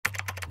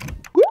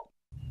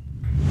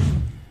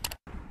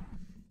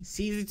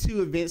Season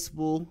 2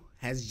 Invincible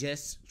has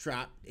just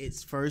dropped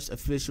its first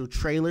official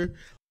trailer.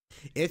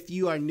 If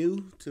you are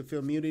new to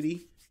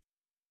Filmunity,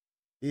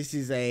 this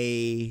is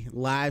a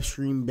live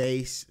stream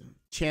based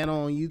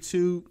channel on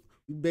YouTube.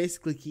 We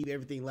basically keep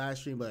everything live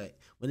stream, but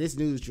when this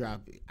news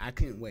dropped, I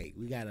couldn't wait.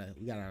 We gotta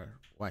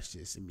watch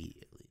this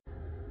immediately.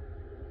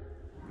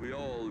 We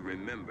all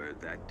remember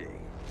that day.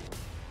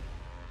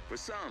 For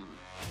some,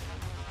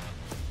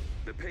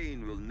 the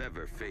pain will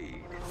never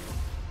fade.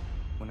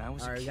 When I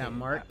was a kid,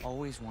 I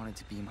always wanted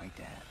to be my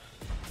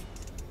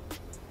dad.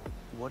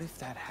 What if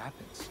that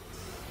happens?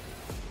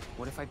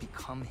 What if I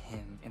become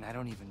him and I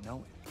don't even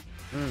know it?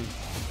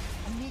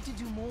 I need to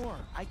do more.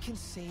 I can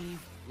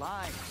save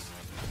lives.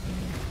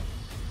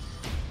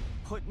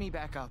 Put me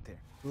back out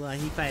there. Like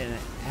he fighting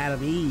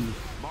Adam Eve.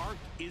 Mark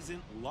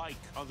isn't like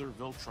other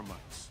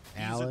Viltrumites.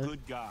 He's Alan? a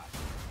good guy.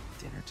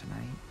 Dinner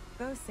tonight?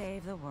 Go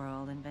save the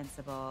world,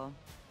 Invincible.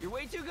 You're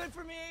way too good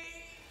for me!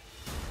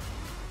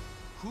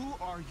 Who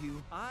are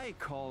you? I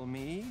call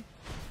me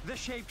the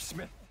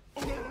Shapesmith.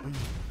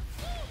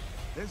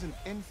 There's an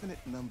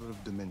infinite number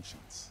of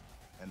dimensions,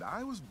 and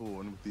I was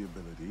born with the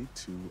ability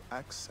to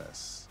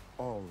access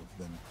all of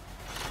them.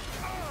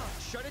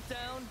 Shut it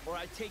down, or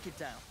I take it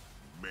down.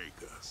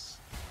 Make us.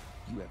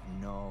 You have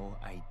no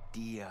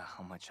idea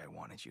how much I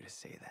wanted you to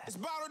say that. It's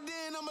bottled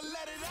in, I'ma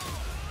let it out.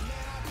 Man,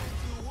 I've been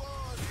through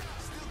wars,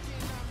 still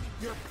can't knock me.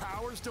 Your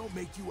powers don't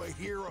make you a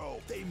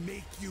hero. They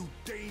make you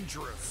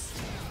dangerous.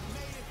 Made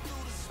it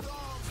through the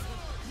storms,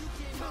 you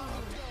can't knock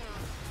me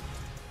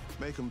down.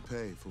 Make him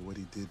pay for what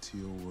he did to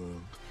your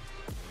world.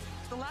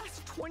 The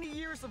last 20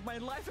 years of my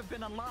life have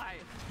been a lie.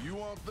 You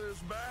want this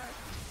back?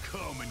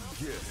 Come and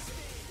get it.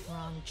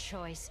 Wrong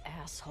choice,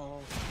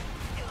 asshole.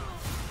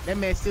 That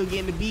man's still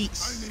getting the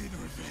beats. I need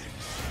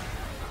revenge.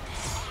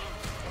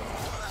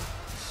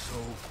 So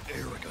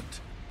arrogant,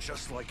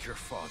 just like your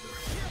father.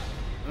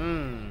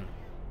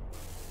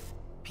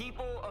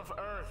 People of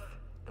Earth,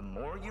 the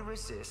more you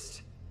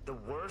resist, the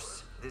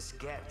worse this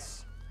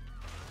gets.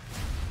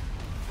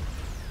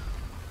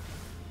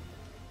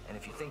 And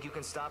if you think you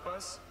can stop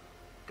us,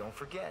 don't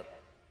forget,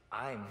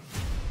 I'm...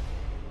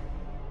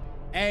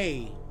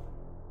 Hey.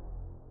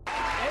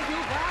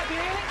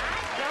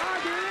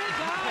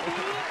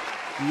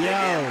 Yo.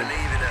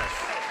 Believe in us.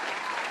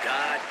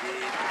 God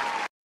did.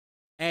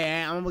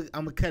 Hey, I'm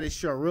gonna cut it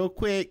short real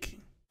quick.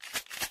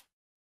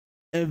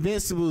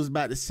 Invincible is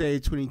about to say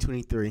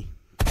 2023.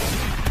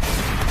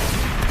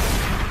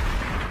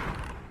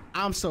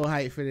 I'm so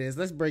hyped for this.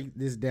 Let's break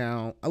this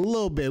down a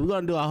little bit. We're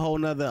gonna do a whole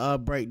nother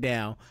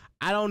breakdown.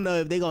 I don't know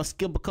if they're gonna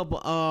skip a couple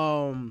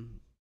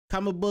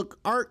comic book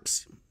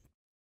arcs,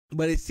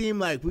 but it seemed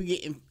like we're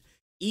getting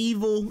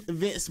evil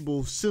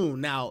Invincible soon.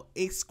 Now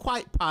it's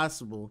quite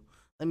possible.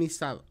 Let me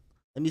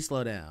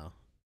slow down.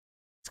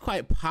 It's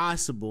quite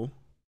possible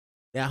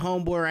that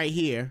homeboy right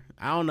here,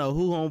 I don't know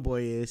who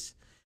homeboy is.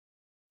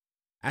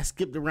 I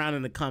skipped around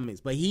in the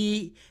comments, but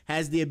he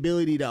has the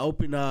ability to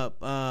open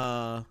up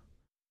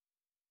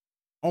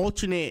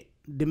alternate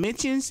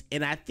dimensions,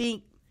 and I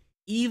think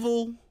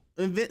evil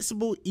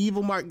Invincible,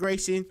 evil Mark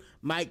Grayson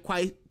might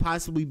quite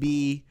possibly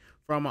be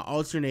from an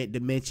alternate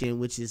dimension,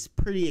 which is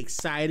pretty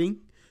exciting.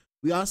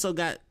 We also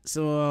got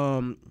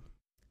some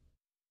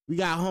we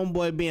got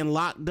homeboy being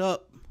locked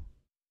up.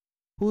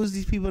 Who is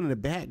these people in the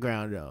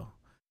background though?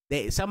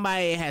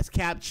 Somebody has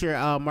captured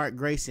Mark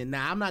Grayson.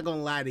 Now I'm not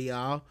gonna lie to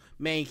y'all,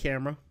 main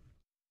camera.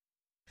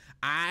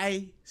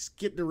 I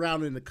skipped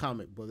around in the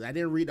comic books. I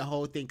didn't read the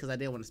whole thing because I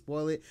didn't want to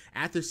spoil it.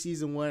 After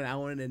season 1, I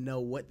wanted to know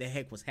what the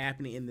heck was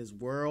happening in this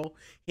world.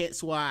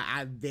 Hence why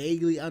I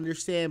vaguely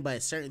understand,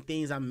 but certain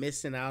things I'm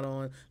missing out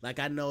on. Like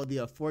I know the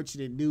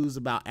unfortunate news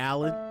about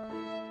Alan.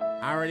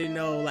 I already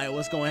know like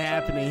what's going to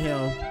happen to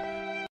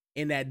him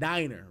in that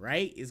diner,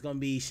 right? It's going to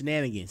be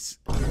shenanigans.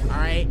 All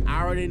right.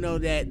 I already know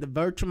that the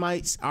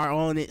Viltrumites are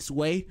on its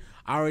way.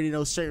 I already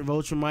know certain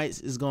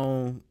Viltrumites is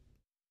going to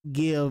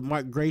give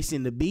Mark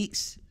Grayson the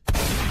beats.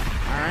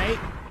 All right.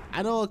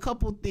 I know a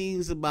couple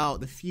things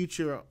about the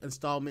future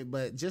installment,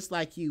 but just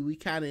like you, we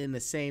kind of in the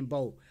same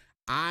boat.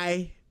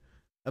 I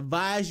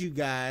advise you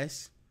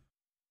guys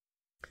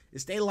to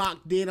stay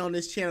locked in on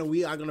this channel.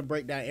 We are going to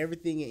break down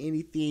everything and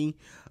anything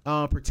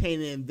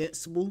pertaining to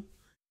Invincible.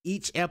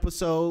 Each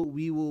episode,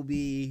 we will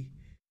be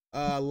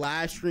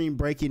live stream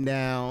breaking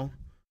down.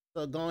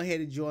 So go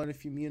ahead and join the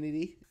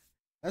community.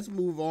 Let's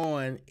move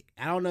on.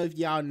 I don't know if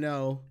y'all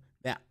know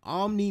that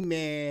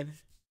Omni-Man,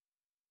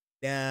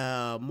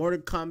 the Mortal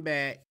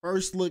Kombat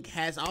first look,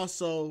 has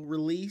also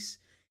released.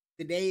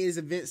 Today is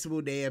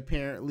Invincible Day,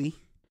 apparently.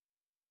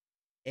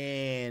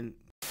 And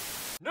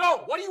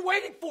No, what are you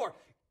waiting for?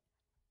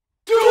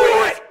 Do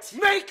it!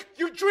 Make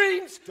your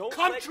dreams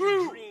come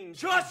true!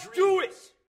 Just do it!